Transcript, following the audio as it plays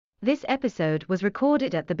This episode was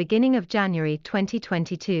recorded at the beginning of January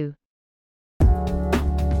 2022.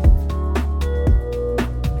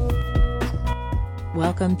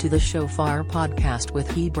 Welcome to the Shofar Podcast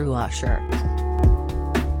with Hebrew Usher.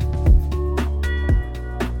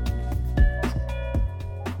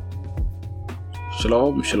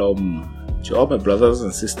 Shalom, shalom to all my brothers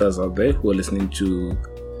and sisters out there who are listening to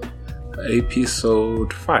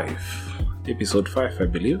episode 5. Episode 5, I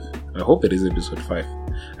believe. I hope it is episode 5.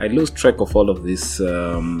 I lose track of all of these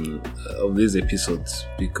episodes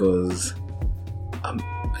because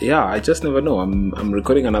I just never know. I'm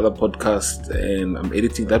recording another podcast and I'm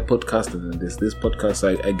editing that podcast, and then there's this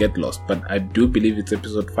podcast. I get lost, but I do believe it's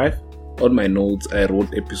episode 5. On my notes I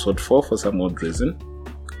wrote episode 4 for some odd reason,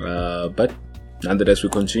 but nonetheless we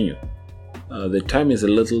continue. The time is a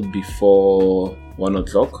little before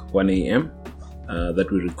 1 a.m. That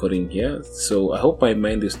we're recording here, so I hope my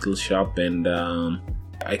mind is still sharp and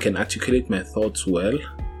I can articulate my thoughts well,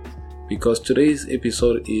 because today's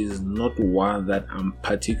episode is not one that I'm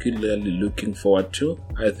particularly looking forward to.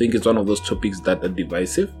 I think it's one of those topics that are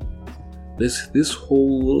divisive. This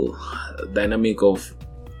whole dynamic of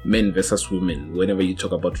men versus women, whenever you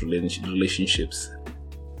talk about relationships,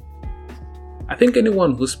 I think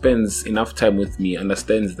anyone who spends enough time with me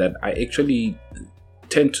understands that I actually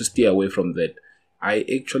tend to stay away from that. I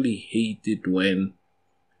actually hate it when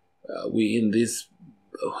we're in this,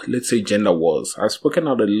 let's say, gender wars. I've spoken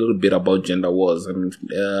out a little bit about gender wars, and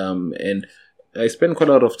I spend quite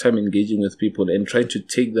a lot of time engaging with people and trying to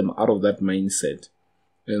take them out of that mindset.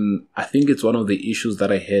 And I think it's one of the issues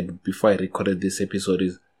that I had before I recorded this episode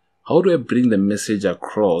is, how do I bring the message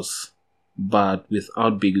across but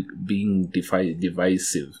without being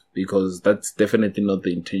divisive? Because that's definitely not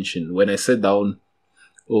the intention. When I sat down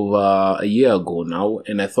over a year ago now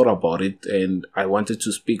and I thought about it, and I wanted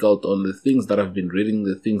to speak out on the things that I've been reading,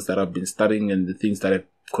 the things that I've been studying, and the things that have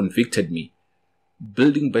convicted me.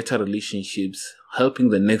 Building better relationships,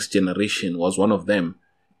 helping the next generation was one of them.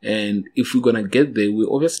 And if we're gonna get there, we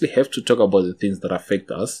obviously have to talk about the things that affect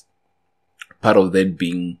us. Part of that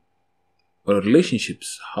being our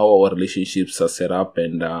relationships, how our relationships are set up,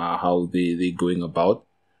 and how they're going about.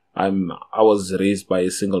 I was raised by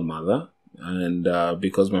a single mother, and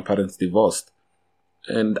because my parents divorced,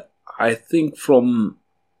 and I think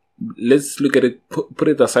let's look at it, put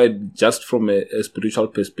it aside just from a spiritual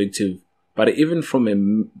perspective, but even from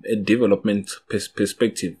a development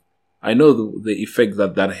perspective, I know the effect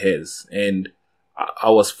that has, and I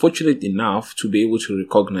was fortunate enough to be able to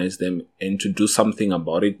recognize them and to do something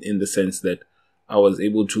about it, in the sense that I was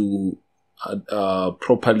able to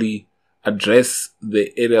properly address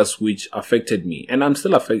the areas which affected me, and I'm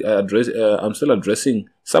still addressing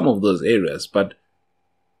some of those areas, but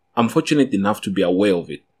I'm fortunate enough to be aware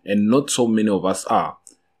of it, and not so many of us are.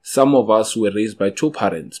 Some of us were raised by two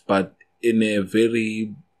parents, but in a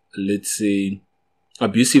very, let's say,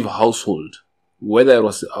 abusive household, whether it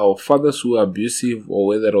was our fathers who were abusive or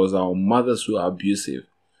whether it was our mothers who were abusive.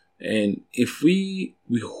 And if we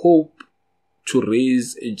hope to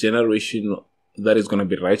raise a generation that is going to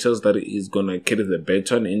be righteous, that is going to carry the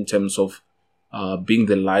baton in terms of being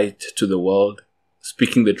the light to the world,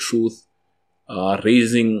 speaking the truth,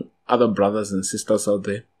 raising other brothers and sisters out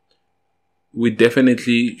there, we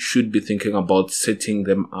definitely should be thinking about setting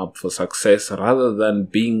them up for success, rather than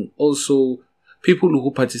being also people who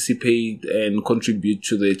participate and contribute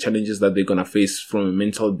to the challenges that they're going to face from a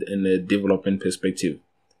mental and a development perspective.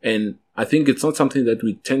 And I think it's not something that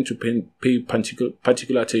we tend to pay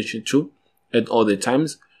particular attention to at all the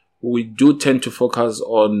times. We do tend to focus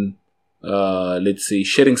on, let's say,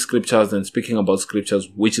 sharing scriptures and speaking about scriptures,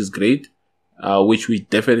 which is great, which we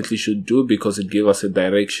definitely should do because it gives us a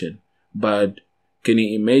direction. But can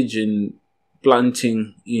you imagine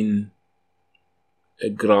planting in a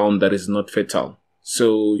ground that is not fertile?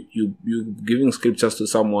 So you giving scriptures to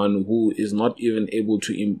someone who is not even able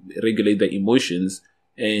to regulate their emotions,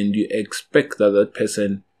 and you expect that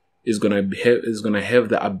person is gonna have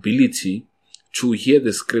the ability to hear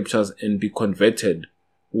the scriptures and be converted,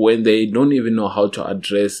 when they don't even know how to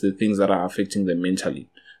address the things that are affecting them mentally.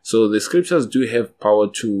 So the scriptures do have power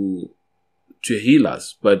to heal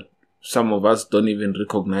us, but some of us don't even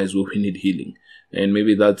recognize where we need healing, and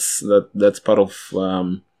maybe that's part of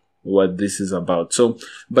what this is about. So,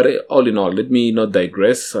 but all in all, let me not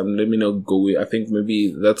digress and let me not go away. I think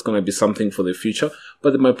maybe that's going to be something for the future.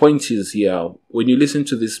 But my point is here, when you listen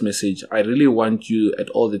to this message, I really want you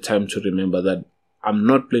at all the time to remember that I'm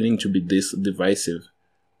not planning to be this divisive.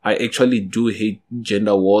 I actually do hate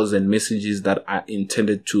gender wars and messages that are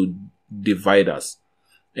intended to divide us.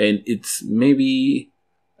 And it's maybe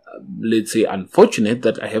let's say, unfortunate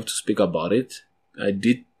that I have to speak about it. I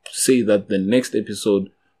did say that the next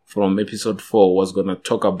episode from episode 4 was going to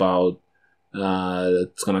talk about,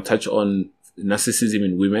 it's going to touch on narcissism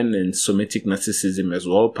in women and somatic narcissism as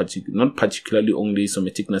well. Not particularly only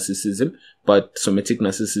somatic narcissism, but somatic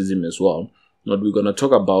narcissism as well. But we're going to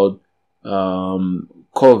talk about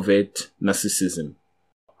covert narcissism.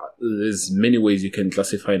 There's many ways you can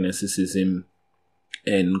classify narcissism,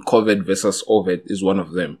 and covert versus overt is one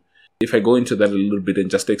of them. If I go into that a little bit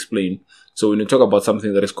and just explain, so when you talk about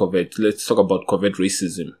something that is covert, let's talk about covert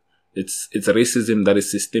racism. It's a racism that is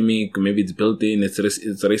systemic, maybe it's built in, it's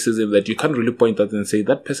racism that you can't really point out and say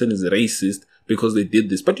that person is racist because they did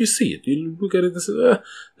this, but you see it, you look at it and say,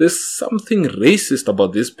 there's something racist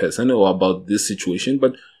about this person or about this situation,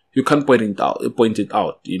 but you can't point it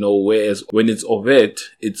out, whereas when it's overt,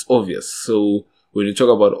 it's obvious. So when you talk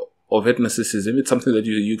about overt narcissism, it's something that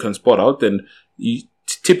you can spot out, and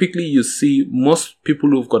typically you see most people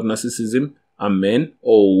who've got narcissism are men,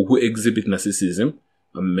 or who exhibit narcissism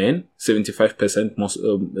are men, 75%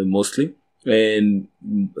 mostly, and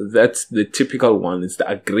that's the typical one. It's the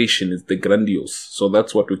aggression, it's the grandiose. So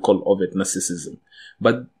that's what we call overt narcissism.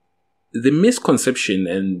 But the misconception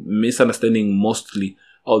and misunderstanding mostly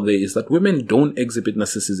out there is that women don't exhibit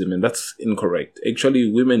narcissism, and that's incorrect.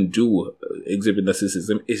 Actually, women do exhibit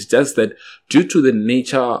narcissism. It's just that due to the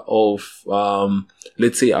nature of,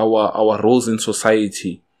 let's say, our roles in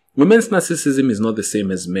society, women's narcissism is not the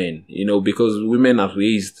same as men, because women are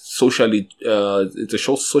raised socially. It's a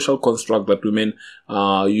social construct that women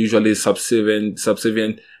are usually subservient,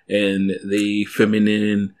 and they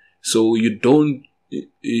feminine. So you don't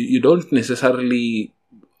necessarily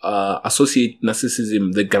associate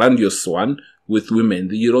narcissism, the grandiose one, with women.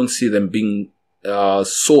 You don't see them being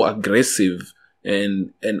so aggressive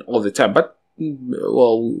and all the time. But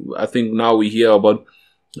I think now we hear about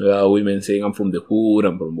women saying, I'm from the hood,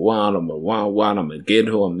 I'm from one, I'm a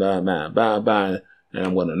ghetto, I'm blah, and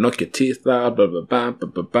I'm gonna knock your teeth out, blah, blah, blah,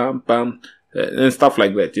 blah, blah, blah, and stuff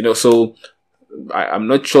like that, So I'm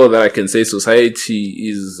not sure that I can say society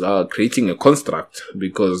is creating a construct,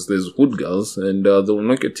 because there's hood girls and they'll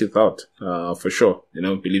knock your teeth out for sure,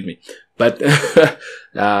 believe me. But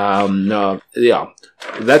yeah,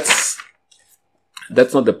 that's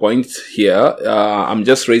not the point here. I'm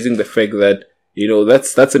just raising the fact that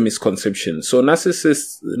that's a misconception. So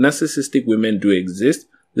narcissistic women do exist.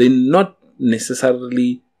 They're not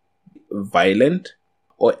necessarily violent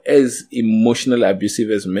or as emotionally abusive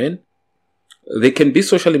as men. They can be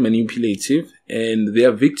socially manipulative, and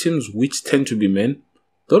their victims, which tend to be men,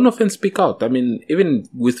 don't often speak out. I mean, even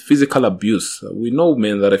with physical abuse, we know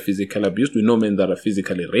men that are physically abused, we know men that are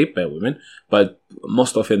physically raped by women, but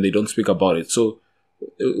most often they don't speak about it. So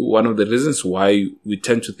one of the reasons why we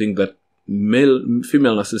tend to think that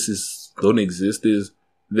female narcissists don't exist is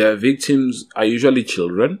their victims are usually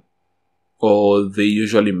children, or they're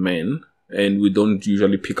usually men, and we don't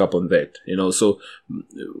usually pick up on that, So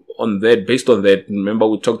based on that, remember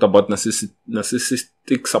we talked about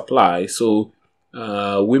narcissistic supply. So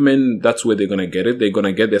women, that's where they're going to get it. They're going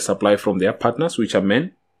to get their supply from their partners, which are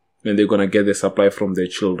men, and they're going to get their supply from their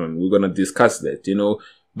children. We're going to discuss that,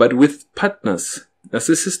 But with partners,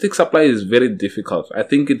 narcissistic supply is very difficult. I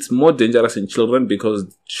think it's more dangerous in children,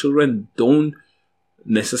 because children don't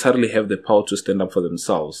necessarily have the power to stand up for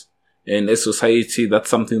themselves. And as society, that's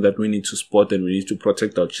something that we need to spot, and we need to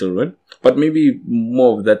protect our children. But maybe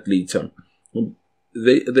more of that later.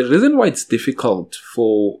 The reason why it's difficult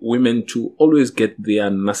for women to always get their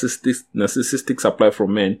narcissistic supply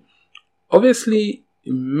from men, obviously,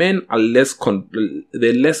 men are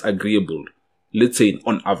they're less agreeable, let's say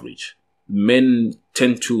on average. Men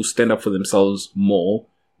tend to stand up for themselves more.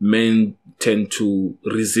 Men tend to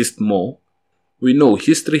resist more. We know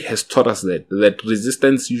history has taught us that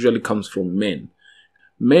resistance usually comes from men.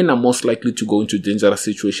 Men are most likely to go into dangerous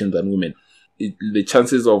situations than women. The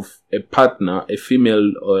chances of a partner, a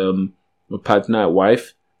female partner, a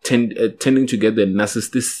wife, tending to get the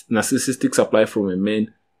narcissistic supply from a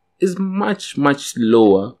man is much, much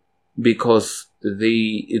lower, because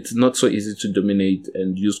it's not so easy to dominate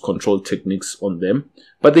and use control techniques on them.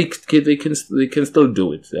 But they can still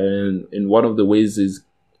do it. And one of the ways is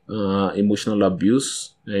emotional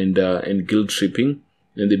abuse and guilt tripping,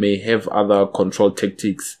 and they may have other control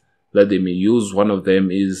tactics that they may use. One of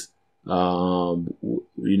them is the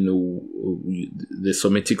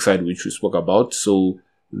somatic side, which we spoke about. So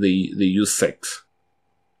they use sex.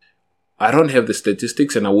 I don't have the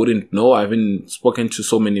statistics, and I wouldn't know. I haven't spoken to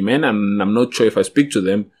so many men, and I'm not sure if I speak to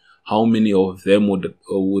them how many of them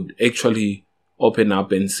would actually open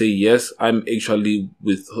up and say, yes, I'm actually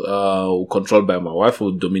controlled by my wife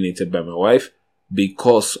or dominated by my wife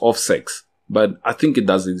because of sex. But I think it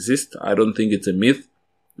does exist. I don't think it's a myth.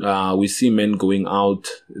 We see men going out.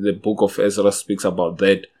 The book of Ezra speaks about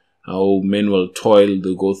that. How men will toil,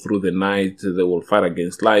 they'll go through the night, they will fight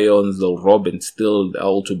against lions, they'll rob and steal,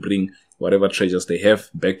 all to bring whatever treasures they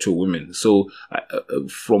have back to women. So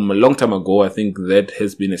from a long time ago, I think that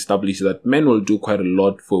has been established that men will do quite a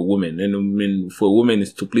lot for women. And for women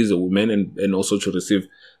is to please a woman and also to receive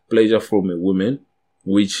pleasure from a woman,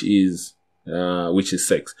 which is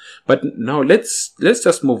sex. But now let's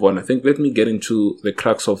just move on. I think let me get into the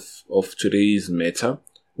crux of today's matter,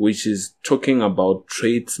 which is talking about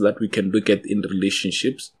traits that we can look at in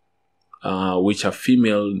relationships, which are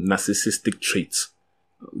female narcissistic traits.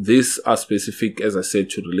 These are specific, as I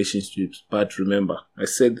said, to relationships. But remember, I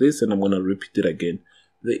said this and I'm going to repeat it again.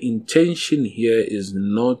 The intention here is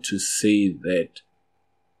not to say that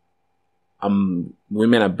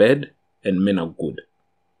women are bad and men are good.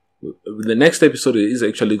 The next episode is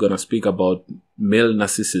actually going to speak about male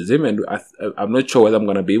narcissism, and I'm not sure whether I'm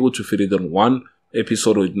going to be able to fit it on one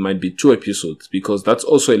episode or it might be 2 episodes, because that's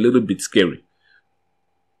also a little bit scary.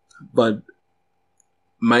 But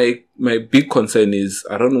my big concern is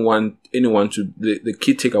I don't want anyone to, the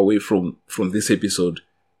key takeaway from this episode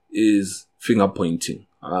is finger pointing.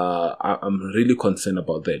 I'm really concerned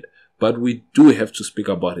about that. But we do have to speak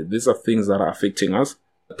about it. These are things that are affecting us.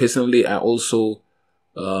 Personally, I also,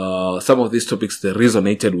 some of these topics, they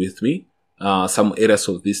resonated with me, some areas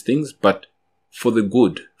of these things, but for the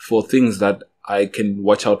good, for things that I can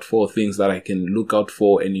watch out for, things that I can look out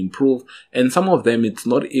for and improve. And some of them, it's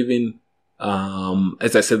not even,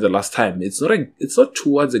 as I said the last time, it's not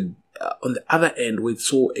towards on the other end where it's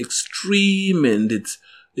so extreme and it's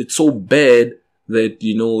so bad that,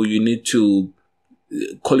 you need to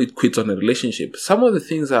call it quits on a relationship. Some of the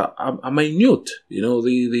things are minute,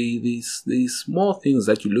 these small things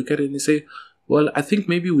that you look at and you say, well, I think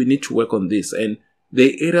maybe we need to work on this. And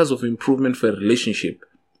the areas of improvement for a relationship,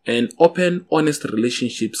 and open, honest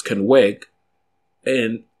relationships can work.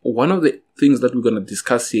 And one of the things that we're going to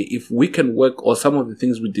discuss here, if we can work, or some of the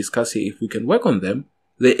things we discuss here, if we can work on them,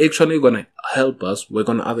 they're actually going to help us work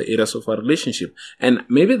on other areas of our relationship. And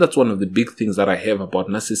maybe that's one of the big things that I have about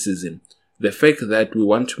narcissism. The fact that we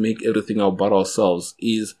want to make everything about ourselves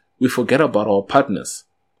is we forget about our partners.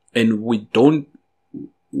 And we don't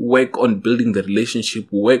work on building the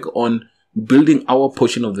relationship, work on building our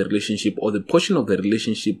portion of the relationship, or the portion of the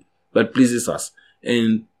relationship that pleases us.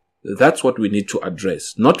 And that's what we need to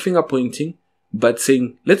address. Not finger pointing, but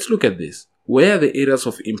saying, let's look at this. Where are the areas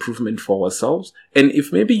of improvement for ourselves? And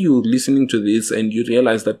if maybe you're listening to this and you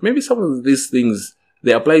realize that maybe some of these things,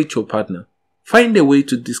 they apply to your partner, find a way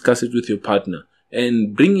to discuss it with your partner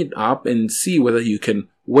and bring it up and see whether you can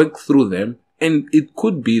work through them. And it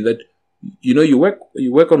could be that, you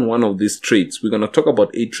work on one of these traits. We're going to talk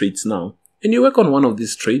about 8 traits now. And you work on one of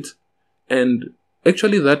these traits, and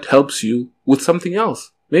actually that helps you with something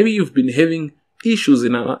else. Maybe you've been having issues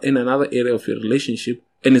in another area of your relationship,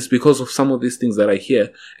 and it's because of some of these things that are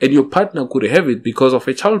here. And your partner could have it because of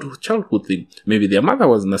a childhood thing. Maybe their mother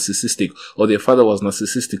was narcissistic, or their father was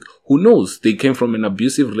narcissistic. Who knows? They came from an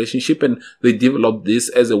abusive relationship and they developed this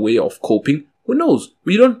as a way of coping. Who knows?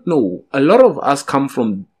 We don't know. A lot of us come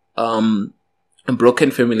from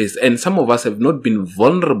broken families, and some of us have not been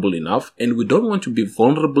vulnerable enough, and we don't want to be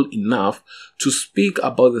vulnerable enough to speak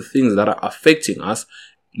about the things that are affecting us.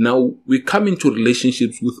 Now we come into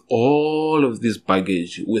relationships with all of this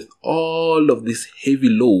baggage, with all of this heavy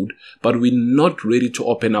load, but we're not ready to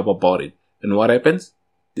open up about it. And what happens?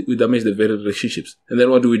 We damage the very relationships. And then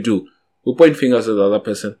what do? We point fingers at the other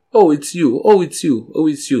person. Oh, it's you. Oh, it's you. Oh,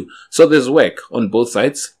 it's you. So there's work on both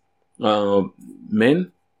sides,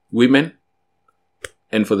 men, women,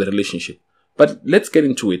 and for the relationship. But let's get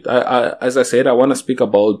into it. As I said, I want to speak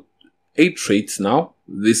about 8 traits now.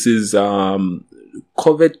 This is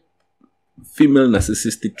covert female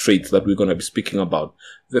narcissistic traits that we're going to be speaking about.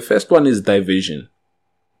 The first one is diversion,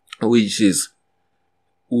 which is,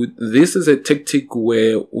 this is a tactic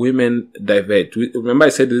where women divert. Remember I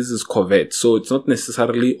said this is covert, so it's not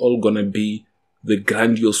necessarily all going to be the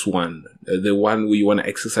grandiose one, the one where you want to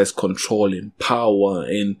exercise control and power,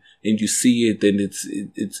 and you see it and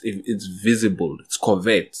it's visible, it's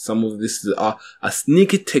covert. Some of these are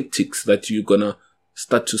sneaky tactics that you're gonna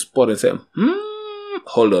start to spot and say,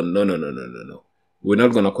 hold on, no. We're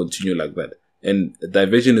not gonna continue like that. And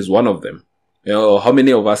diversion is one of them. How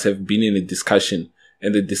many of us have been in a discussion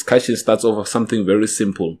and the discussion starts off of something very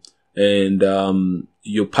simple, and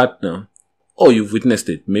your partner, you've witnessed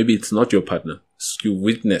it. Maybe it's not your partner. You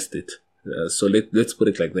witnessed it. So let's put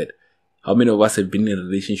it like that. How many of us have been in a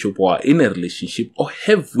relationship or are in a relationship or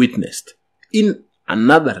have witnessed in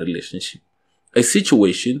another relationship a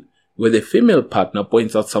situation where the female partner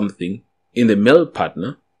points out something in the male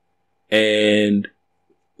partner, and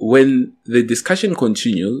when the discussion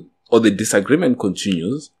continues or the disagreement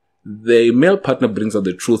continues, the male partner brings out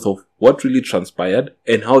the truth of what really transpired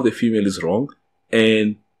and how the female is wrong,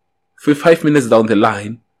 and for 5 minutes down the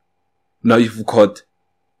line, now you've got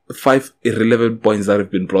 5 irrelevant points that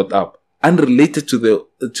have been brought up, unrelated to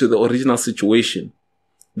the original situation.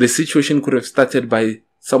 The situation could have started by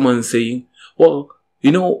someone saying, well,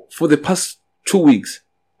 for the past 2 weeks,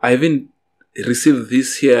 I haven't received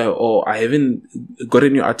this here, or I haven't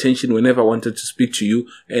gotten your attention whenever I wanted to speak to you,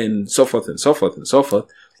 and so forth and so forth and so forth,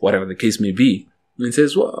 whatever the case may be. And it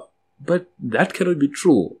says, well, but that cannot be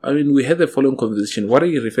true. I mean, we had the following conversation. What are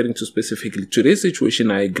you referring to specifically? Today's situation,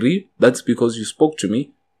 I agree. That's because you spoke to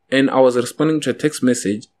me, and I was responding to a text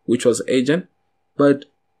message, which was urgent, but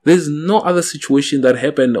there's no other situation that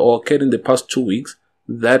happened or occurred in the past 2 weeks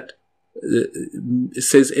that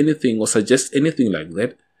says anything or suggests anything like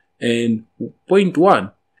that. And point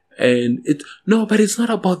one, no, but it's not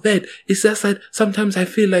about that. It's just that sometimes I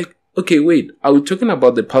feel like, okay, wait, are we talking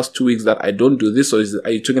about the past 2 weeks that I don't do this, or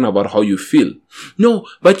are you talking about how you feel? No,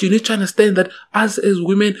 but you need to understand that us as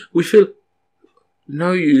women, we feel.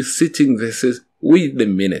 Now you're sitting there, says, wait a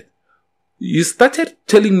minute. You started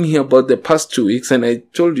telling me about the past 2 weeks, and I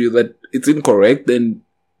told you that it's incorrect, and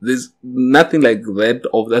there's nothing like that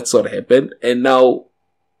of that sort happened, and now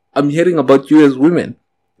I'm hearing about you as women.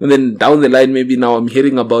 And then down the line, maybe now I'm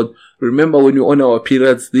hearing about, remember when you on our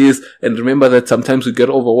periods this, and remember that sometimes we get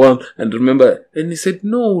overwhelmed, and remember, and he said,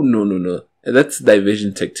 no. And that's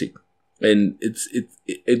diversion tactic. And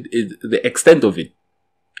the extent of it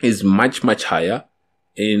is much, much higher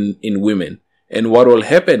in women. And what will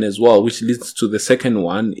happen as well, which leads to the second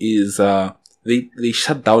one, is they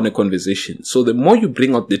shut down a conversation. So the more you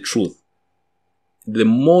bring out the truth, the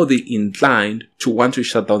more they inclined to want to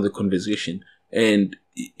shut down the conversation. And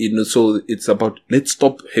so it's about, let's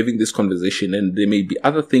stop having this conversation, and there may be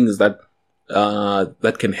other things that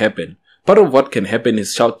can happen. Part of what can happen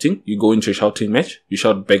is shouting. You go into a shouting match, you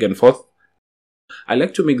shout back and forth. I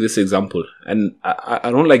like to make this example, and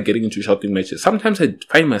I don't like getting into shouting matches. Sometimes I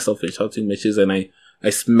find myself in shouting matches, and I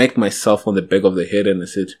smack myself on the back of the head, and I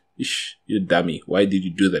said, "Ish, you dummy, why did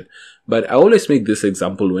you do that?" But I always make this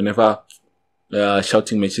example whenever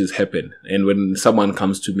shouting matches happen, and when someone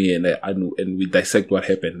comes to me and we dissect what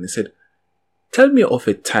happened, and they said, tell me of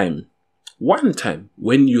a time, one time,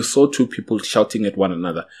 when you saw two people shouting at one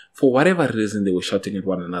another. For whatever reason they were shouting at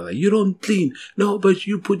one another. You don't clean. No, but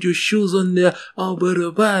you put your shoes on there. Oh,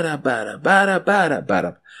 bada.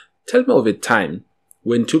 Tell me of a time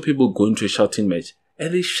when two people go into a shouting match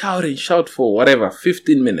and they shout and shout for whatever,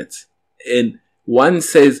 15 minutes. And one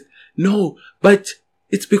says, no, but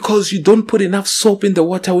it's because you don't put enough soap in the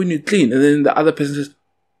water when you clean. And then the other person says,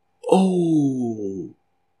 oh,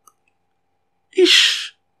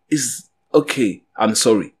 ish, is okay, I'm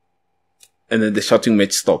sorry. And then the shouting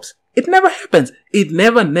match stops. It never happens. It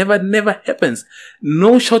never happens.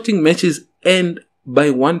 No shouting matches end by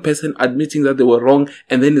one person admitting that they were wrong,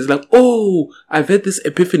 and then it's like, oh, I've had this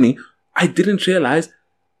epiphany. I didn't realize.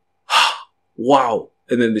 Wow.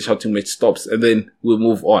 And then the shouting match stops, and then we'll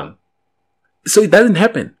move on. So it doesn't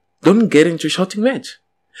happen. Don't get into a shouting match.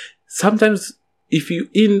 Sometimes if you're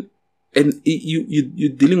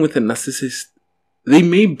dealing with a narcissist, they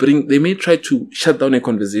may try to shut down a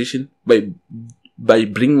conversation by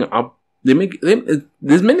bringing up,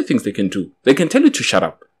 there's many things they can do. They can tell you to shut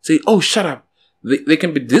up. Say, oh, shut up. They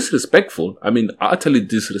can be disrespectful. I mean, utterly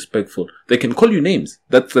disrespectful. They can call you names.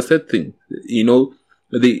 That's the third thing. You know,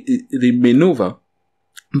 they maneuver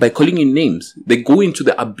by calling you names. They go into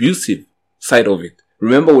the abusive side of it.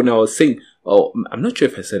 Remember when I was saying, I'm not sure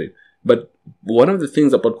if I said it, but one of the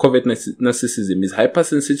things about covert narcissism is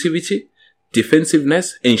hypersensitivity,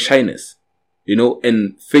 defensiveness, and shyness. You know,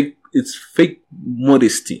 and it's fake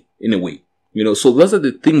modesty in a way. You know, so those are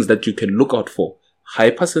the things that you can look out for.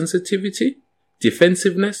 Hypersensitivity,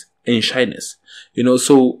 defensiveness, and shyness. You know,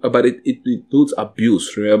 so, but it includes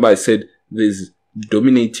abuse. Remember I said there's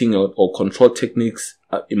dominating or control techniques,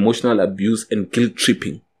 emotional abuse, and guilt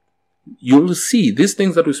tripping. You'll see these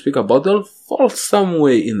things that we speak about, they'll fall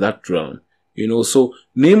somewhere in that realm. You know, so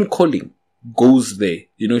name calling goes there.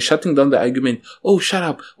 You know, shutting down the argument. Oh, shut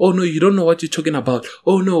up. Oh, no, you don't know what you're talking about.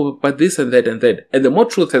 Oh, no, but this and that and that. And the more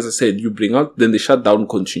truth, as I said, you bring out, then the shutdown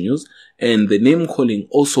continues. And the name calling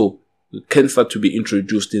also can start to be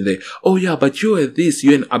introduced in there. Oh, yeah, but you are this.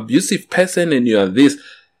 You're an abusive person and you are this.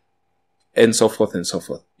 And so forth and so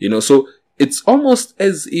forth. You know, so it's almost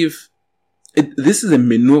as if this is a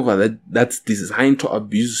maneuver that's designed to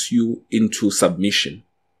abuse you into submission.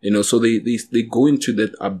 So they go into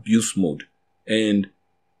that abuse mode and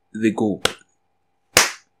they go,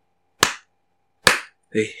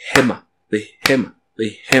 they hammer.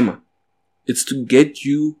 It's to get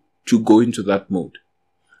you to go into that mode.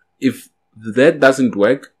 If that doesn't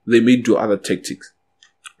work, they may do other tactics,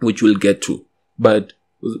 which we'll get to. But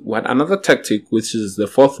another tactic, which is the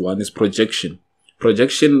fourth one, is projection.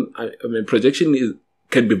 Projection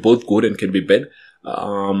can be both good and can be bad.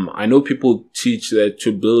 I know people teach that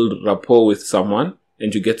to build rapport with someone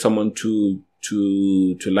and to get someone to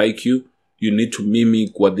like you, you need to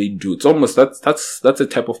mimic what they do. It's almost that's a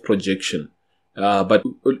type of projection. But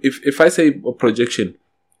if I say a projection,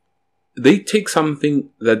 they take something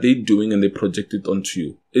that they're doing and they project it onto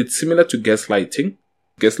you. It's similar to gaslighting.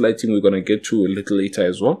 Gaslighting we're going to get to a little later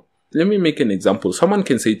as well. Let me make an example. Someone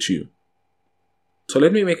can say to you, so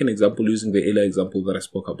let me make an example using the earlier example that I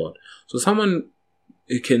spoke about. So someone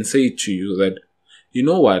can say to you that, you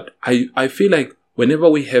know what, I feel like whenever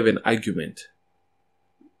we have an argument,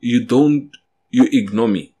 you ignore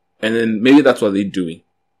me. And then maybe that's what they're doing.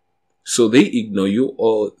 So they ignore you,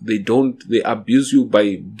 or they abuse you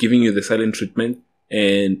by giving you the silent treatment,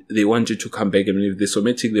 and they want you to come back. And if they're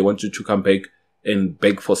somatic, they want you to come back and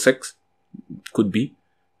beg for sex. Could be.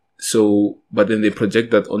 So, but then they project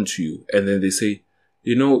that onto you, and then they say,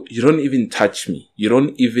 you don't even touch me. You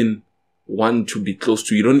don't even want to be close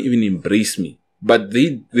to you. You don't even embrace me. But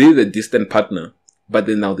they're the distant partner, but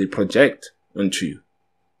then now they project onto you.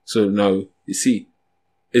 So now, you see,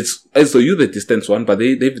 it's as though you're the distant one, but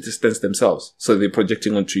they've distanced themselves. So they're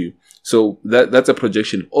projecting onto you. So that's a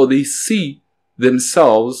projection. Or they see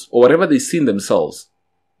themselves, or whatever they see in themselves,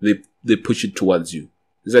 they push it towards you.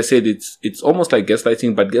 As I said, it's almost like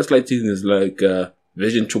gaslighting, but gaslighting is like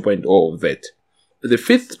version 2.0 of that. The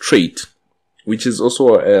fifth trait, which is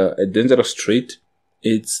also a dangerous trait,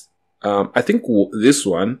 it's, I think this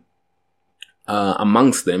one,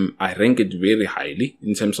 amongst them, I rank it very highly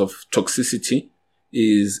in terms of toxicity,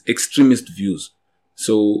 is extremist views.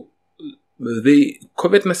 So the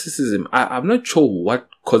covert narcissism, I'm not sure what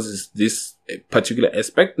causes this particular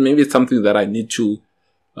aspect. Maybe it's something that I need to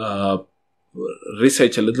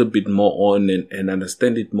research a little bit more on and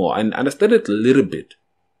understand it more. And understand it a little bit.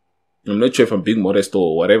 I'm not sure if I'm being modest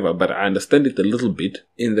or whatever, but I understand it a little bit,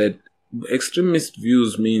 in that extremist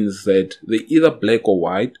views means that they're either black or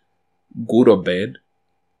white, good or bad,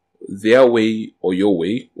 their way or your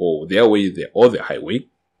way, or their way or the highway,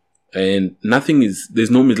 and there's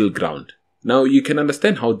no middle ground. Now, you can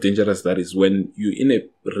understand how dangerous that is when you're in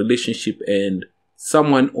a relationship and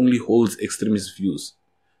someone only holds extremist views.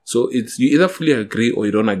 So you either fully agree or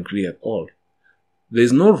you don't agree at all.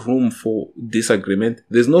 There's no room for disagreement.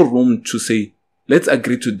 There's no room to say, let's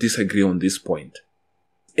agree to disagree on this point.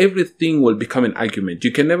 Everything will become an argument.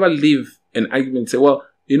 You can never leave an argument and say, well,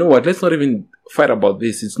 you know what, let's not even fight about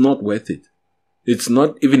this. It's not worth it. It's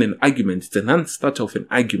not even an argument. It's a non-starter of an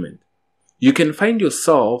argument. You can find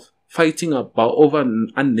yourself fighting about over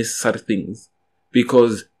unnecessary things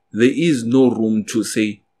because there is no room to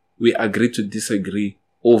say we agree to disagree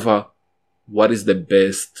over what is the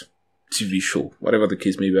best TV show, whatever the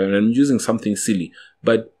case may be. And I'm using something silly,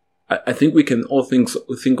 but I think we can all think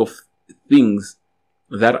of things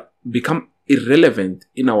that become irrelevant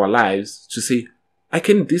in our lives to say, I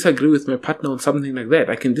can disagree with my partner on something like that.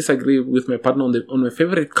 I can disagree with my partner on my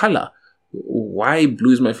favorite color. Why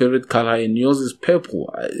blue is my favorite color and yours is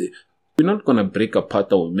purple? We're not going to break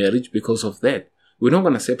apart our marriage because of that. We're not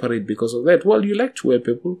going to separate because of that. Well, you like to wear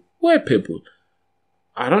purple? Wear purple.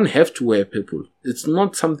 I don't have to wear purple. It's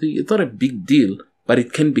not a big deal, but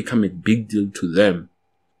it can become a big deal to them.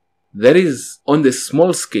 That is on the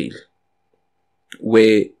small scale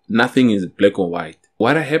where nothing is black or white.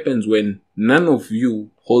 What happens when none of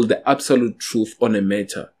you hold the absolute truth on a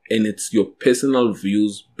matter, and it's your personal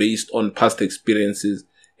views based on past experiences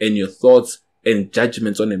and your thoughts and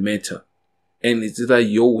judgments on a matter, and it's either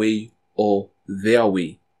your way or their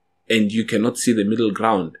way, and you cannot see the middle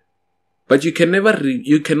ground. But you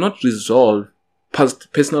cannot resolve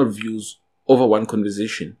past personal views over one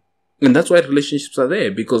conversation. And that's why relationships are there,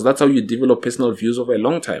 because that's how you develop personal views over a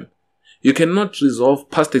long time. You cannot resolve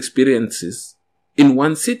past experiences in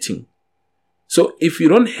one sitting. So if you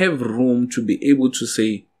don't have room to be able to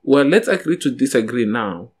say, well, let's agree to disagree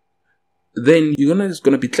now, then it's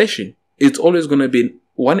going to be clashing. It's always going to be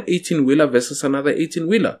one 18-wheeler versus another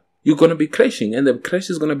 18-wheeler. You're going to be clashing, and the clash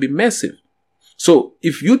is going to be massive. So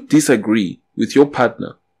if you disagree with your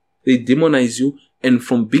partner, they demonize you, and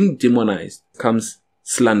from being demonized comes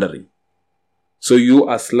slandering. So you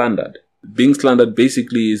are slandered. Being slandered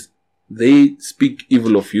basically is they speak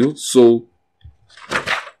evil of you. So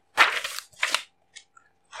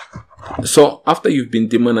after you've been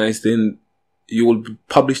demonized, then you will be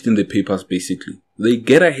published in the papers basically. They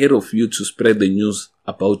get ahead of you to spread the news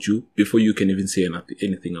about you before you can even say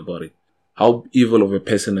anything about it. How evil of a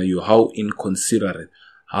person are you? How inconsiderate?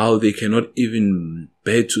 How they cannot even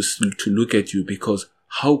bear to look at you, because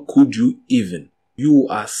how could you even? You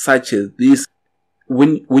are such a this.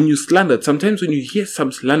 When you slander, sometimes when you hear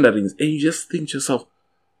some slanderings and you just think to yourself,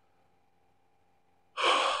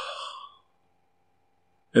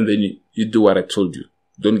 and then you do what I told you.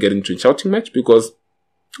 Don't get into a shouting match, because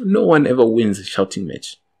no one ever wins a shouting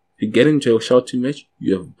match. If you get into a shouting match,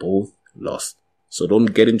 you have both lost. So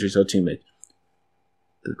don't get into a shouting match.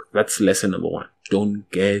 That's lesson number 1. Don't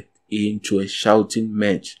get into a shouting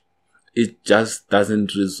match. It just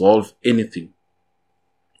doesn't resolve anything.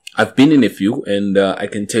 I've been in a few, and I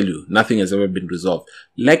can tell you, nothing has ever been resolved.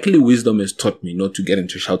 Luckily, wisdom has taught me not to get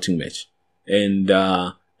into a shouting match. And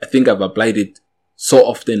I think I've applied it so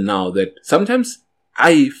often now that sometimes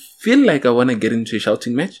I feel like I want to get into a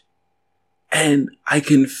shouting match, and I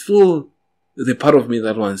can feel the part of me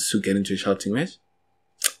that wants to get into a shouting match.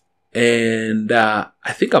 And I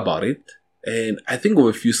think about it, and I think of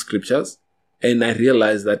a few scriptures, and I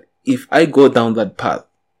realize that if I go down that path,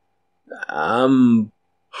 and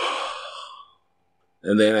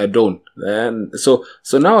then I don't. And so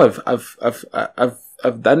now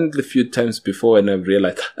I've done it a few times before, and I've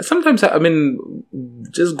realized sometimes,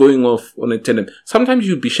 just going off on a tangent, sometimes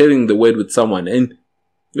you'll be sharing the word with someone and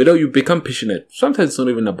you become passionate. Sometimes it's not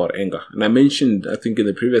even about anger. And I mentioned, I think in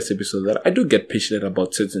the previous episode, that I do get passionate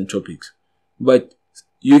about certain topics. But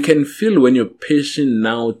you can feel when your passion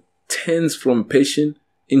now turns from passion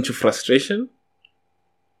into frustration.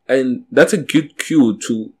 And that's a good cue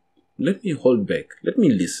to let me hold back. Let me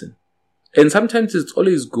listen. And sometimes it's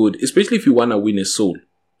always good, especially if you want to win a soul.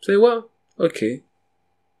 Say, well, okay,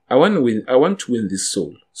 I want to win this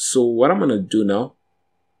soul. So what I'm going to do now,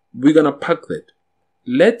 we're going to park that.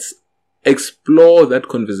 Let's explore that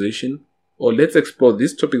conversation, or let's explore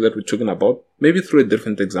this topic that we're talking about, maybe through a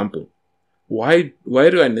different example. Why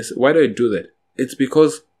do I do that? It's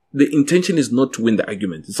because the intention is not to win the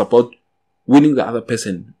argument. It's about winning the other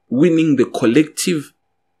person, winning the collective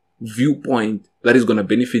viewpoint that is going to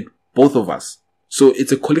benefit both of us. So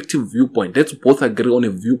it's a collective viewpoint. Let's both agree on a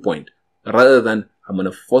viewpoint, rather than I'm going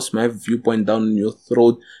to force my viewpoint down your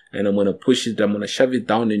throat and I'm going to push it, I'm going to shove it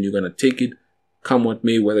down, and you're going to take it, come with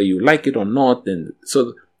me, whether you like it or not. And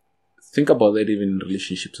so think about that even in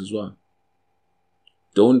relationships as well.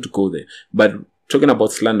 Don't go there. But talking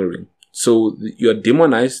about slandering, so you're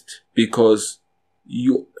demonized because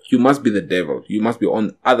you must be the devil. You must be on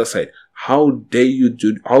the other side. How dare you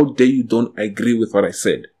don't agree with what I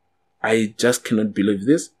said? I just cannot believe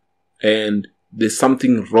this. And there's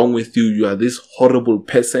something wrong with you. You are this horrible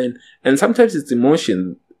person. And sometimes it's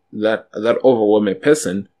emotion that overwhelm a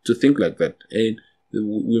person to think like that. And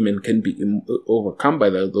women can be overcome by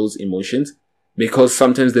those emotions, because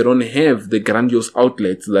sometimes they don't have the grandiose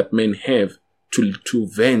outlets that men have to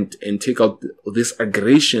vent and take out this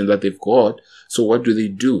aggression that they've got. So what do?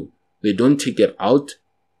 They don't take it out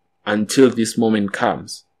until this moment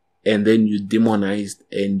comes. And then you're demonized,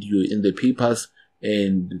 and you're in the papers,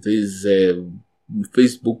 and there's a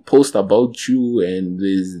Facebook post about you, and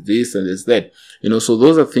there's this and there's that. So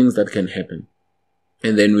those are things that can happen.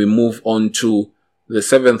 And then we move on to the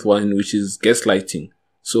 7th one, which is gaslighting.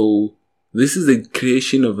 So this is the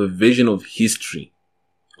creation of a version of history,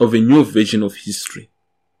 of a new version of history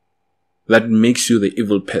that makes you the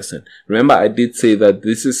evil person. Remember, I did say that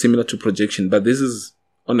this is similar to projection, but this is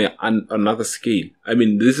on another scale.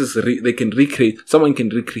 Someone can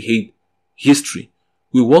recreate history.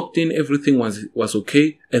 We walked in, everything was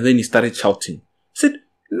okay, and then he started shouting. I said,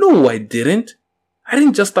 no, I didn't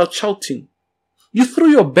just start shouting. You threw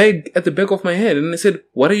your bag at the back of my head, and I said,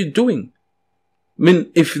 what are you doing?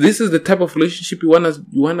 If this is the type of relationship you want us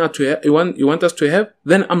to have,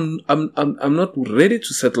 then I'm not ready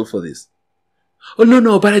to settle for this. Oh,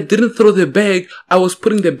 no, but I didn't throw the bag. I was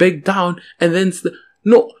putting the bag down, and then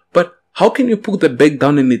no, but how can you put the bag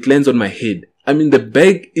down and it lands on my head? The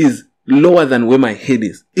bag is lower than where my head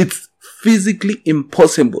is. It's physically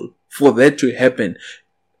impossible for that to happen.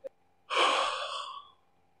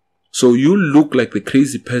 So you look like the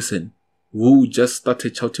crazy person who just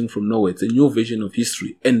started shouting from nowhere. It's a new version of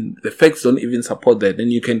history, and the facts don't even support that.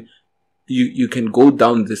 And you can go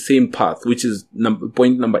down the same path, which is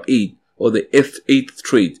point number 8, or the eighth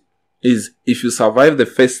trait is, if you survive the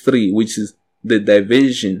first 3, which is the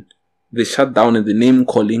diversion, the shutdown, and the name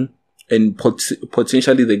calling, and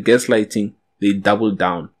potentially the gaslighting, they double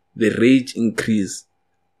down. The rage increase.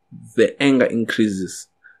 The anger increases.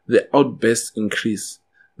 The outbursts increase.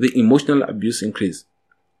 The emotional abuse increase.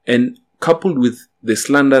 And coupled with the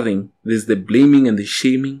slandering, there's the blaming and the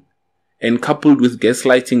shaming. And coupled with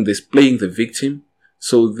gaslighting, there's playing the victim.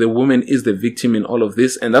 So the woman is the victim in all of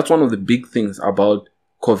this. And that's one of the big things about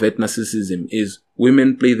covert narcissism is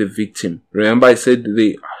women play the victim. Remember I said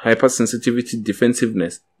the hypersensitivity,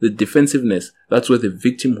 defensiveness. The defensiveness, that's where the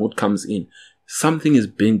victimhood comes in. Something is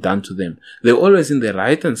being done to them. They're always in the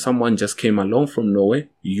right and someone just came along from nowhere.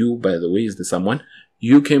 You, by the way, is the someone.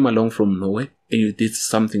 You came along from nowhere and you did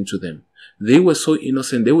something to them. They were so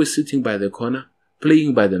innocent. They were sitting by the corner,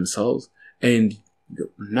 playing by themselves. And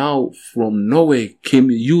now from nowhere came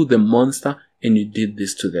you, the monster, and you did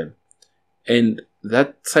this to them. And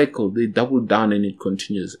that cycle, they double down and it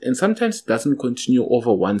continues. And sometimes it doesn't continue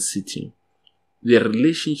over one sitting. The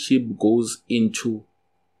relationship goes into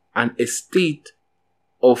a state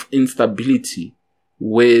of instability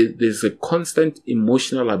where there's a constant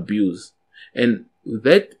emotional abuse. And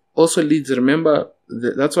that also leads, remember,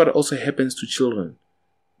 that's what also happens to children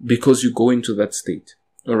because you go into that state.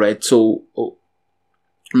 All right. So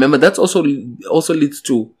remember, that's also leads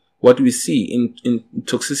to what we see in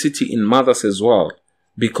toxicity in mothers as well,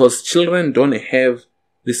 because children don't have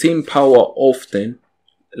the same power often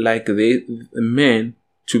like the men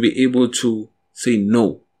to be able to say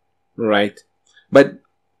no, right? But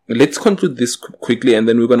let's conclude this quickly and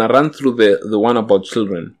then we're going to run through the one about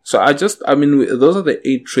children. So those are the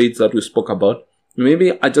 8 traits that we spoke about.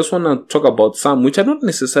 Maybe I just want to talk about some which are not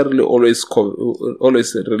necessarily always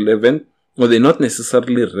relevant, or they're not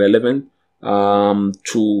necessarily relevant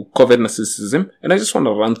to covert narcissism, and I just want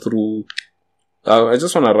to run through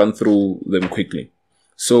them quickly.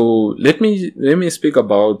 So let me speak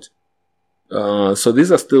about. So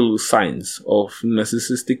these are still signs of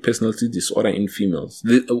narcissistic personality disorder in females.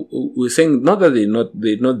 We're saying not that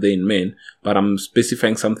they're not there in men, but I'm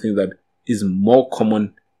specifying something that is more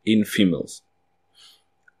common in females.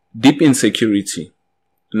 Deep insecurity.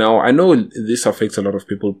 Now I know this affects a lot of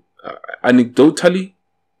people anecdotally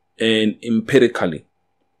and empirically.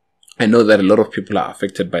 I know that a lot of people are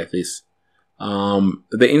affected by this.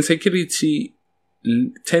 The insecurity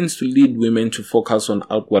tends to lead women to focus on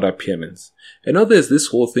outward appearance. I know there's this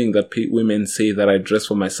whole thing that women say that I dress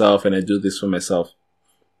for myself and I do this for myself.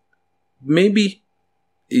 Maybe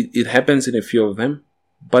it happens in a few of them,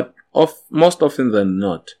 but most often than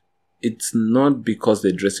not, it's not because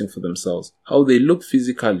they're dressing for themselves. How they look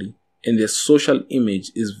physically and their social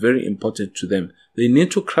image is very important to them. They need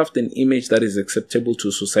to craft an image that is acceptable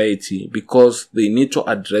to society because they need to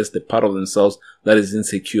address the part of themselves that is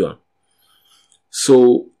insecure.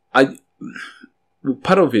 So,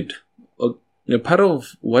 part of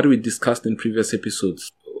what we discussed in previous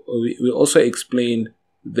episodes, we also explained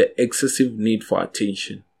the excessive need for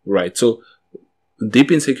attention, right? So,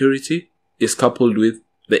 deep insecurity is coupled with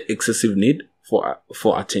the excessive need for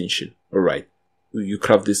attention, all right? You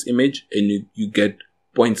craft this image and you get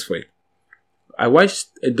points for it. I watched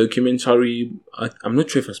a documentary. I'm not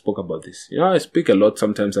sure if I spoke about this. I speak a lot.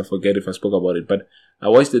 Sometimes I forget if I spoke about it. But I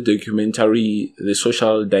watched the documentary, The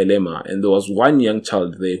Social Dilemma, and there was one young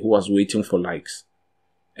child there who was waiting for likes.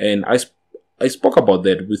 And I spoke about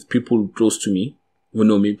that with people close to me who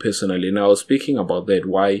know me personally. And I was speaking about that,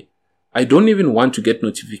 why I don't even want to get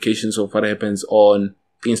notifications of what happens on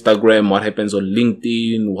Instagram, what happens on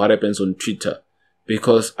LinkedIn, what happens on Twitter.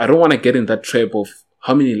 Because I don't want to get in that trap of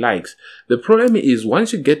how many likes. The problem is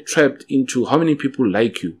once you get trapped into how many people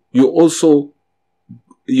like you, you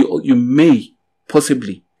may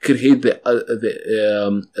possibly create the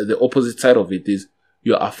opposite side of it, is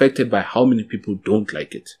you're affected by how many people don't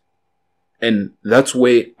like it. And that's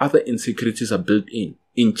where other insecurities are built in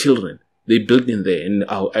children. They build in there. And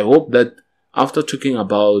I hope that after talking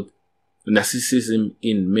about narcissism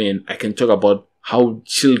in men, I can talk about how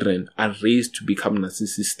children are raised to become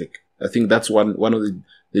narcissistic. I think that's one of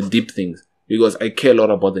the deep things, because I care a lot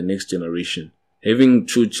about the next generation. Having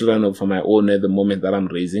 2 children of my own at the moment that I'm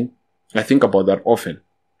raising, I think about that often.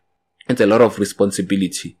 It's a lot of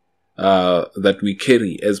responsibility that we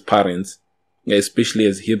carry as parents, especially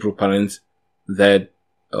as Hebrew parents, that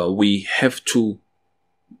we have to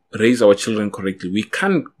raise our children correctly. We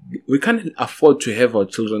can't afford to have our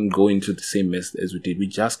children go into the same mess as we did. We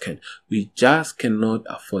just can't. We just cannot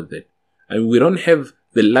afford that. And we don't have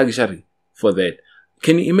the luxury for that.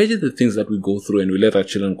 Can you imagine the things that we go through and we let our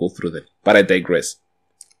children go through that? But I digress.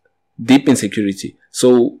 Deep insecurity.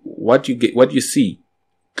 So what you see,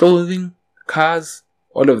 clothing, cars,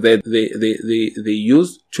 all of that, they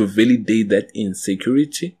use to validate that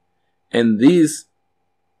insecurity And these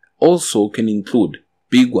also can include,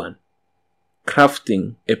 big one,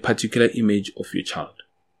 crafting a particular image of your child.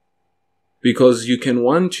 Because you can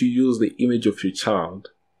want to use the image of your child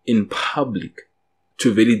in public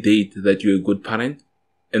to validate that you're a good parent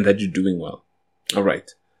and that you're doing well. All right.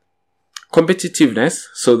 Competitiveness.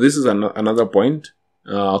 So this is another point.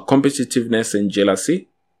 Competitiveness and jealousy.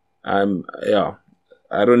 I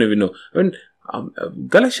don't even know.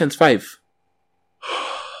 Galatians 5.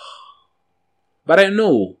 But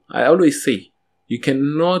I always say, you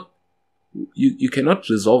cannot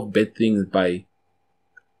resolve bad things by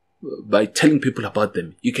telling people about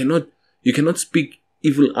them. You cannot speak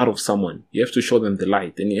evil out of someone. You have to show them the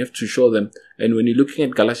light, and you have to show them. And when you're looking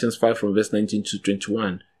at Galatians 5 from verse 19 to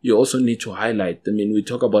 21, you also need to highlight. We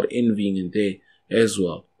talk about envying in there as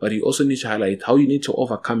well, but you also need to highlight how you need to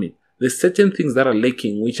overcome it. There's certain things that are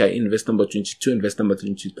lacking, which are in verse number 22 and verse number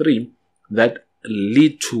 23, that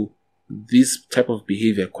lead to this type of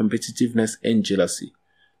behavior, competitiveness and jealousy.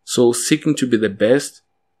 So seeking to be the best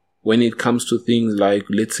when it comes to things like,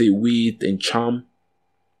 let's say, wit and charm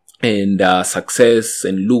and success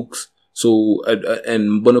and looks. So,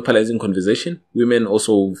 and monopolizing conversation, women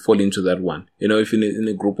also fall into that one. If in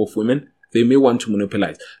a group of women, they may want to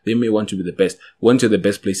monopolize. They may want to be the best, went to the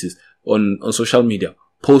best places on social media,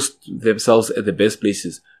 post themselves at the best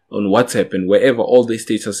places on WhatsApp and wherever, all their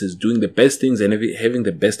status is doing the best things and having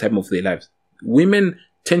the best time of their lives. Women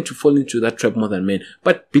tend to fall into that trap more than men.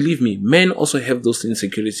 But believe me, men also have those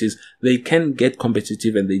insecurities. They can get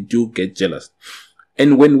competitive and they do get jealous.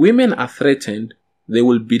 And when women are threatened, they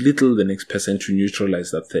will belittle the next person to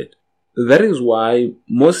neutralize that threat. That is why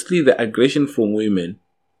mostly the aggression from women,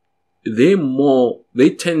 they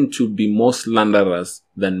tend to be more slanderers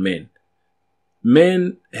than men.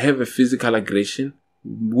 Men have a physical aggression.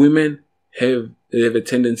 Women have a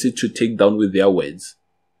tendency to take down with their words.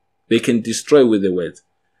 They can destroy with their words.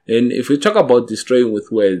 And if we talk about destroying with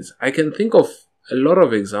words, I can think of a lot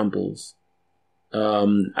of examples.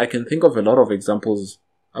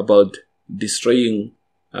 About destroying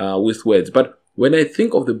with words. But when I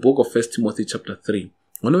think of the book of 1 Timothy chapter 3,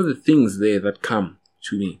 one of the things there that come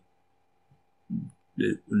to me,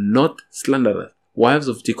 not slanderers. Wives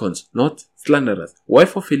of deacons, not slanderers.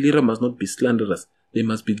 Wife of a leader must not be slanderers. They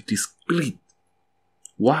must be discreet.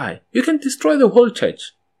 Why? You can destroy the whole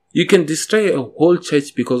church. You can destroy a whole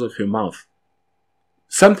church because of your mouth.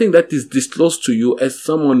 Something that is disclosed to you as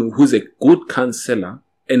someone who's a good counselor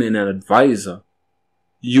and an advisor,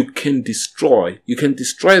 you can destroy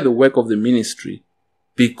the work of the ministry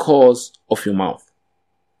because of your mouth.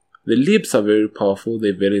 The lips are very powerful.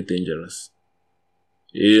 They're very dangerous.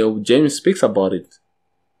 James speaks about it.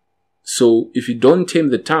 So if you don't tame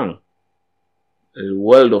the tongue, a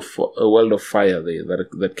world of fire there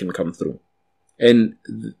that can come through. And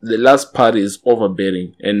the last part is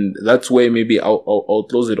overbearing, and that's where maybe I'll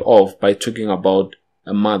close it off by talking about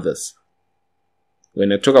mothers.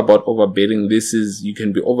 When I talk about overbearing, you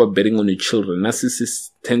can be overbearing on your children. Narcissists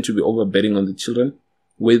tend to be overbearing on the children,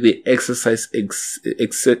 where they exercise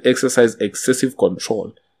excessive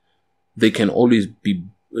control. They can always be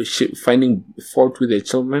finding fault with their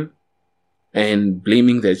children and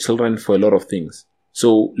blaming their children for a lot of things.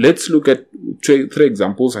 So let's look at three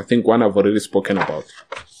examples. I think one I've already spoken about.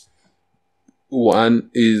 One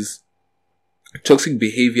is toxic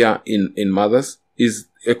behavior in mothers is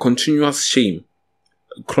a continuous shame,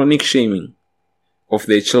 chronic shaming of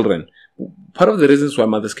their children. Part of the reasons why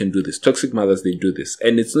mothers can do this, toxic mothers, they do this.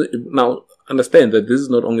 And it's now understand that this is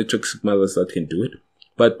not only toxic mothers that can do it,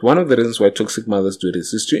 but one of the reasons why toxic mothers do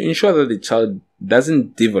this is to ensure that the child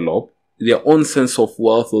doesn't develop their own sense of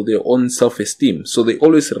worth or their own self-esteem. So they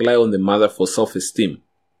always rely on the mother for self-esteem.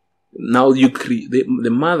 Now the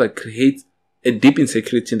mother creates a deep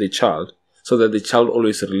insecurity in the child so that the child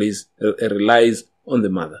always relies on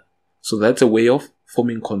the mother. So that's a way of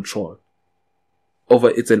forming control.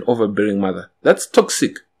 It's an overbearing mother. That's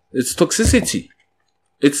toxic. It's toxicity.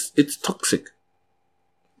 It's toxic.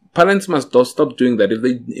 Parents must stop doing that.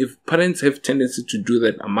 If parents have tendency to do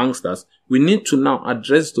that amongst us, we need to now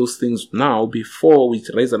address those things now before we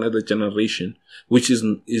raise another generation, which is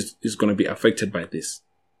going to be affected by this.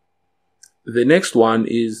 The next one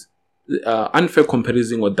is unfair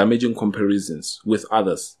comparison or damaging comparisons with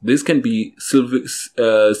others. This can be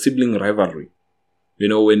sibling rivalry.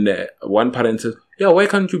 When one parent says, yeah, why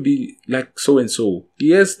can't you be like so and so?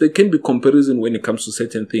 Yes, there can be comparison when it comes to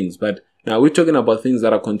certain things, but now we're talking about things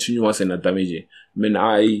that are continuous and are damaging. When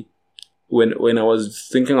I was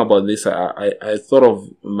thinking about this, I thought of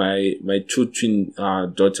my two twin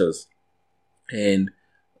daughters, and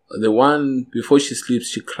the one before she sleeps,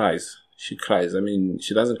 she cries. She cries. I mean,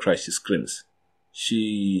 she doesn't cry, she screams.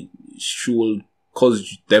 She will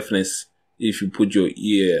cause deafness if you put your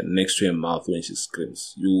ear next to her mouth when she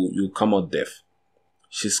screams. You come out deaf.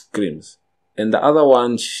 She screams. And the other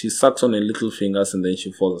one, she sucks on her little fingers and then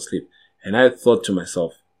she falls asleep. And I thought to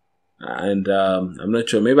myself, and I'm not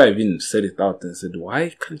sure, maybe I even said it out and said, why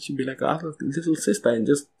can't she be like our little sister and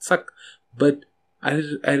just suck? But I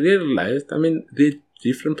realized, I mean, they're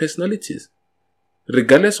different personalities.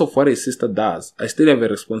 Regardless of what a sister does, I still have a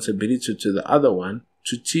responsibility to the other one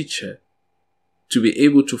to teach her to be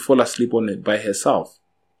able to fall asleep on it by herself,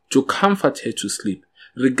 to comfort her to sleep,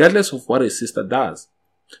 regardless of what a sister does.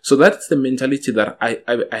 So that's the mentality that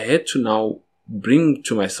I had to now bring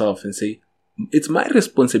to myself and say, it's my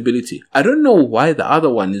responsibility. I don't know why the other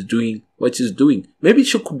one is doing what she's doing. Maybe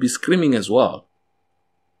she could be screaming as well.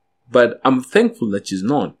 But I'm thankful that she's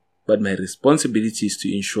not. But my responsibility is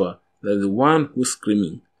to ensure that the one who's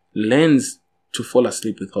screaming learns to fall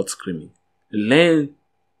asleep without screaming. Learn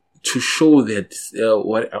to show that,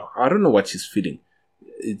 I don't know what she's feeling.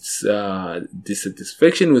 It's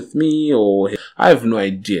dissatisfaction with me, or I have no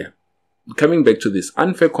idea. Coming back to this,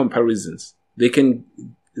 unfair comparisons.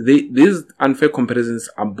 These unfair comparisons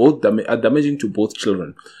are damaging to both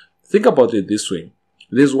children. Think about it this way.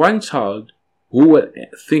 There's one child who will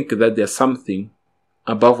think that there's something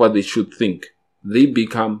above what they should think. They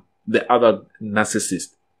become the other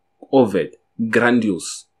narcissist, overt,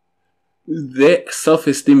 grandiose. Their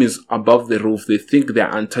self-esteem is above the roof. They think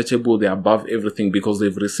they're untouchable, they're above everything because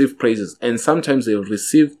they've received praises. And sometimes they've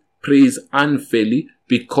received praise unfairly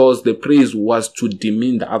because the praise was to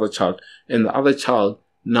demean the other child. And the other child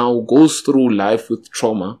now goes through life with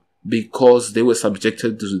trauma because they were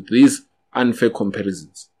subjected to these unfair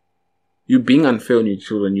comparisons. You're being unfair on your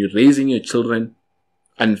children. You're raising your children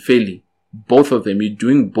unfairly. Both of them. You're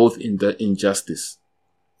doing both in the injustice.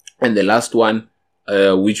 And the last one,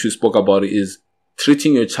 which we spoke about, is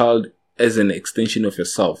treating your child as an extension of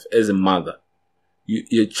yourself, as a mother.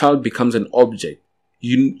 Your child becomes an object.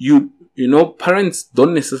 You know, parents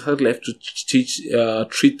don't necessarily have to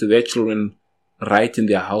treat their children right in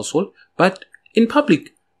their household, but in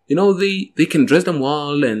public, you know, they can dress them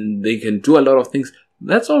well and they can do a lot of things.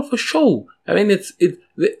 That's all for show. I mean,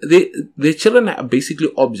 the children are basically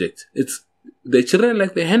objects. The children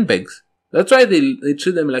like their handbags. That's why they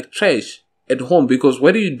treat them like trash at home, because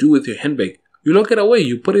what do you do with your handbag? You lock it away.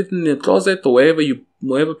 You put it in your closet or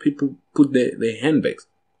wherever people put their handbags.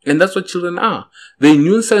 And that's what children are. They're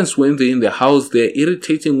nuisance when they're in the house. They're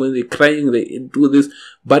irritating when they're crying. They do this.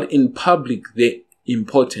 But in public, they're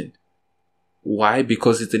important. Why?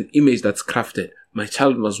 Because it's an image that's crafted. My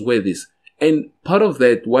child must wear this. And part of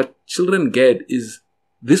that, what children get is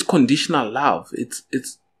this conditional love. It's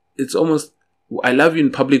almost, I love you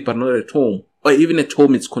in public but not at home. Or even at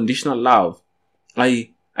home, it's conditional love. I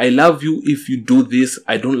love you if you do this.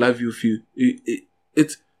 I don't love you if you...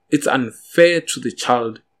 It's unfair to the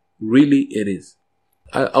child. Really, it is.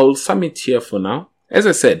 I'll sum it here for now. As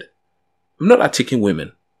I said, I'm not attacking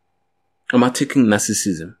women. I'm attacking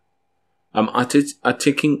narcissism. I'm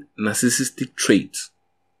attacking narcissistic traits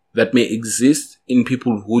that may exist in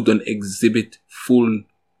people who don't exhibit a full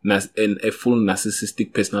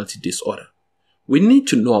narcissistic personality disorder. We need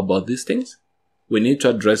to know about these things. We need to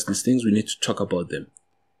address these things. We need to talk about them.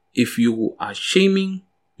 If you are shaming,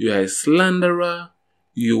 you are a slanderer,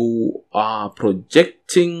 you are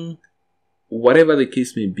projecting, whatever the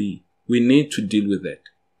case may be, we need to deal with that.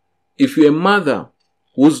 If you're a mother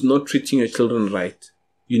who's not treating your children right,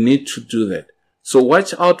 you need to do that. So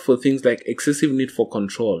watch out for things like excessive need for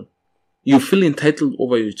control. You feel entitled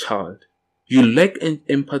over your child. You lack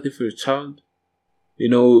empathy for your child. You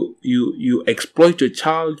know, you exploit your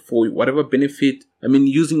child for whatever benefit. I mean,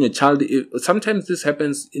 using a child. Sometimes this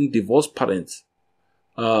happens in divorced parents,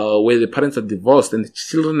 where the parents are divorced and the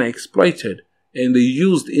children are exploited and they're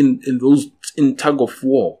used in tug of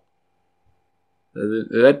war.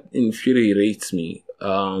 That infuriates me.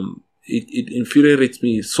 It infuriates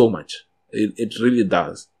me so much. It really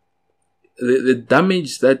does. The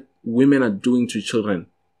damage that women are doing to children,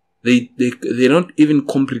 they're not even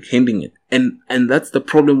comprehending it. And that's the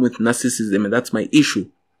problem with narcissism, and that's my issue.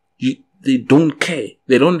 They don't care.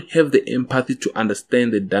 They don't have the empathy to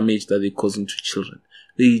understand the damage that they're causing to children.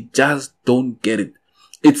 They just don't get it.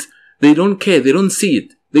 They don't care. They don't see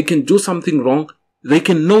it. They can do something wrong. They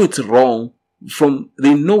can know it's wrong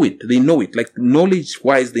they know it. Like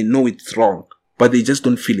knowledge-wise, they know it's wrong, but they just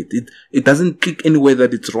don't feel it. It doesn't click anywhere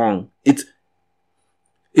that it's wrong. It's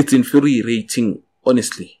infuriating,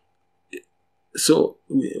 honestly. So,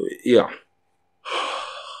 yeah.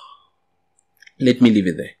 Let me leave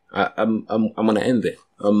it there. I'm gonna end there.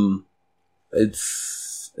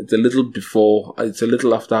 It's a little before. It's a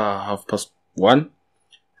little after 1:30.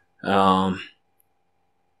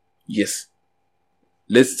 Yes.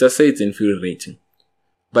 Let's just say it's infuriating.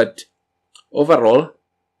 But overall,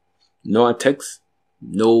 no attacks,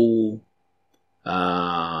 no.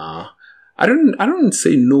 I don't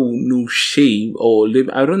say no shame, or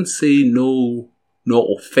I don't say no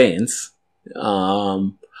offense.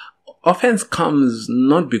 Offense comes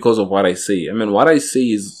not because of what I say. I mean, what I say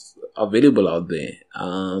is available out there.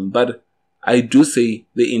 But I do say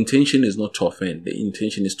the intention is not to offend. The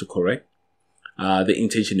intention is to correct. The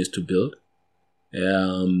intention is to build.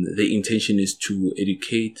 The intention is to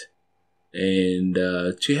educate and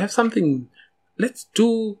to have something. Let's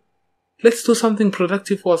do something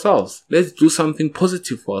productive for ourselves. Let's do something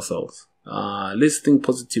positive for ourselves. Let's think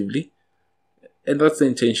positively. And that's the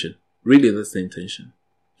intention. Really, that's the intention.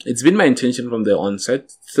 It's been my intention from the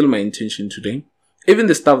onset. Still my intention today. Even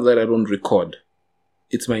the stuff that I don't record,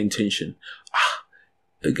 it's my intention.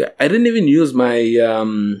 I didn't even use my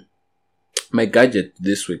my gadget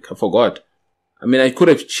this week. I forgot. I mean, I could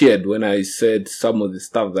have cheered when I said some of the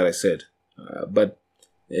stuff that I said. But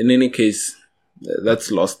in any case, that's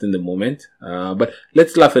lost in the moment. But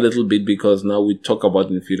let's laugh a little bit because now we talk about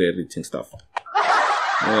infuriating stuff.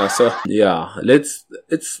 It's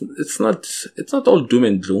not all doom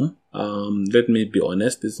and gloom. Let me be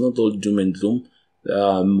honest. It's not all doom and gloom.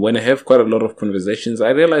 When I have quite a lot of conversations, I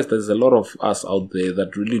realize there's a lot of us out there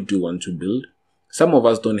that really do want to build. Some of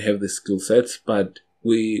us don't have the skill sets, but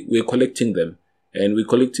we're collecting them. And we're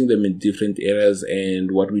collecting them in different areas.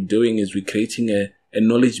 And what we're doing is we're creating a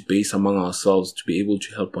knowledge base among ourselves to be able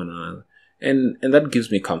to help one another. And that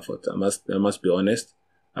gives me comfort. I must be honest.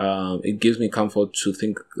 It gives me comfort to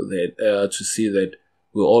think that, to see that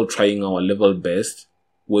we're all trying our level best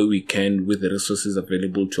where we can with the resources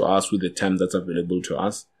available to us, with the time that's available to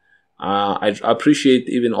us. I appreciate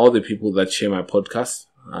even all the people that share my podcast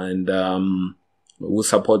and, will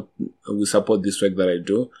support this work that I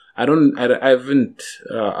do.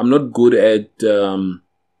 I'm not good at,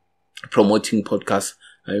 promoting podcasts.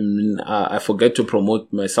 I forget to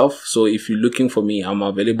promote myself. So if you're looking for me, I'm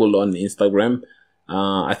available on Instagram.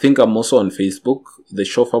 I think I'm also on Facebook, the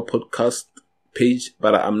Shofar Podcast page,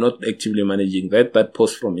 but I'm not actively managing that. That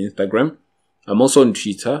post from Instagram. I'm also on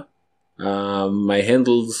Twitter. My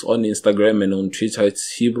handles on Instagram and on Twitter,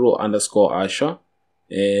 it's Hebrew_Asha.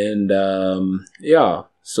 And,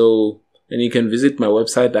 and you can visit my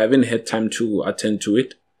website. I haven't had time to attend to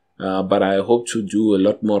it. But I hope to do a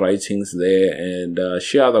lot more writings there and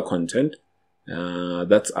share other content.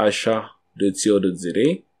 That's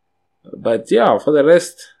asha.co.za. But yeah, for the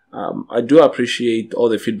rest, I do appreciate all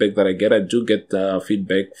the feedback that I get. I do get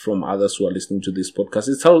feedback from others who are listening to this podcast.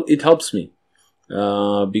 It helps me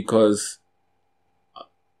because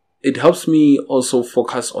it helps me also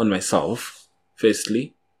focus on myself,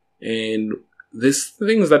 firstly. And there's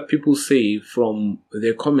things that people say from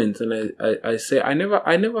their comments, and I say, I never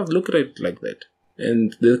look at it like that.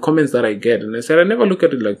 And the comments that I get, and I said, I never look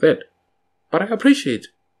at it like that. But I appreciate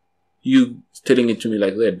you telling it to me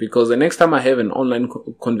like that, because the next time I have an online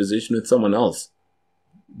conversation with someone else,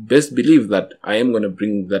 best believe that I am going to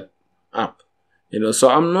bring that up. So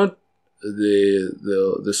I'm not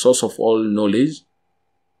the source of all knowledge.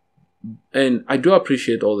 And I do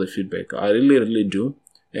appreciate all the feedback. I really, really do.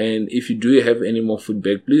 And if you do have any more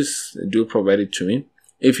feedback, please do provide it to me.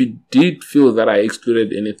 If you did feel that I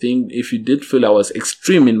excluded anything, if you did feel I was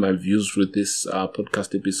extreme in my views with this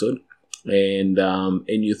podcast episode, and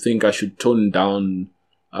you think I should tone down,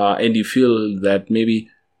 and you feel that maybe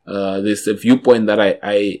there's a viewpoint that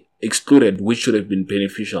I excluded which should have been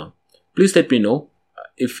beneficial, please let me know.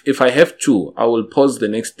 If I have to, I will pause the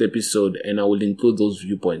next episode and I will include those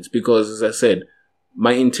viewpoints, because as I said,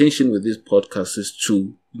 my intention with this podcast is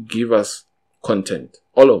to give us content,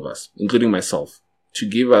 all of us, including myself, to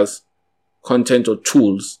give us content or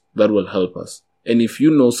tools that will help us. And if you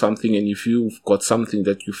know something, and if you've got something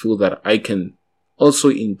that you feel that I can also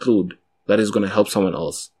include that is going to help someone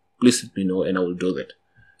else, please let me know and I will do that.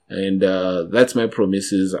 And that's my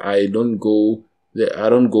promise. Is I don't go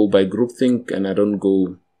by groupthink, and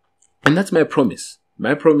that's my promise.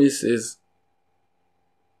 My promise is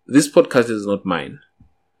this podcast is not mine.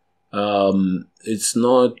 It's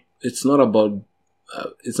not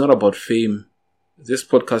about fame. This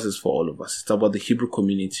podcast is for all of us. It's about the Hebrew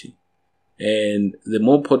community. And the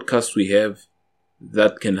more podcasts we have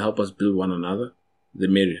that can help us build one another, the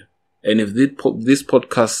merrier. And if this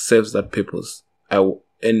podcast serves that purpose,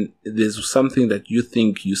 and there's something that you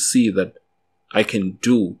think you see that I can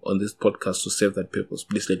do on this podcast to serve that purpose,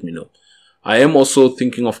 please let me know. I am also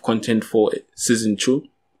thinking of content for season 2.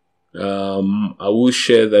 I will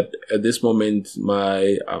share that at this moment,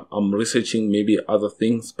 I'm researching maybe other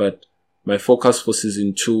things, but my focus for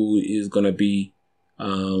season 2 is gonna be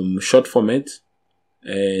short format,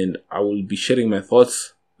 and I will be sharing my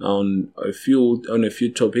thoughts on a few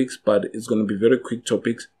topics, but it's gonna be very quick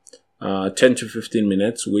topics, 10 to 15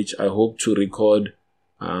 minutes, which I hope to record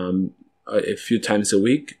a few times a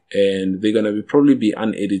week, and they're gonna probably be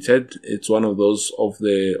unedited. It's one of those of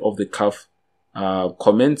the cuff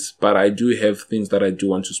comments, but I do have things that I do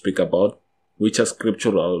want to speak about, which are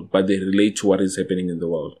scriptural, but they relate to what is happening in the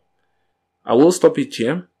world. I will stop it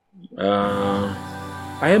here.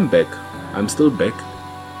 I am back. I'm still back.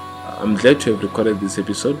 I'm glad to have recorded this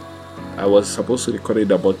episode. I was supposed to record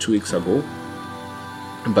it about 2 weeks ago,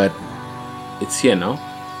 but it's here now.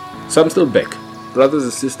 So I'm still back. Brothers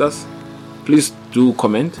and sisters, please do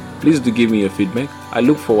comment. Please do give me your feedback. I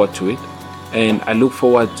look forward to it, and I look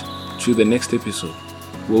forward to the next episode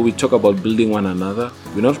where we talk about building one another.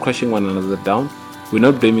 We're not crushing one another down. We're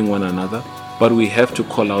not blaming one another, but we have to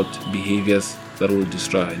call out behaviors that will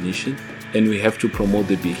destroy our nation, and we have to promote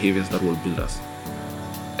the behaviors that will build us.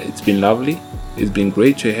 It's been lovely. It's been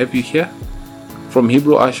great to have you here. From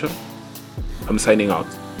Hebrew Asher, I'm signing out.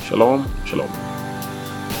 Shalom, shalom.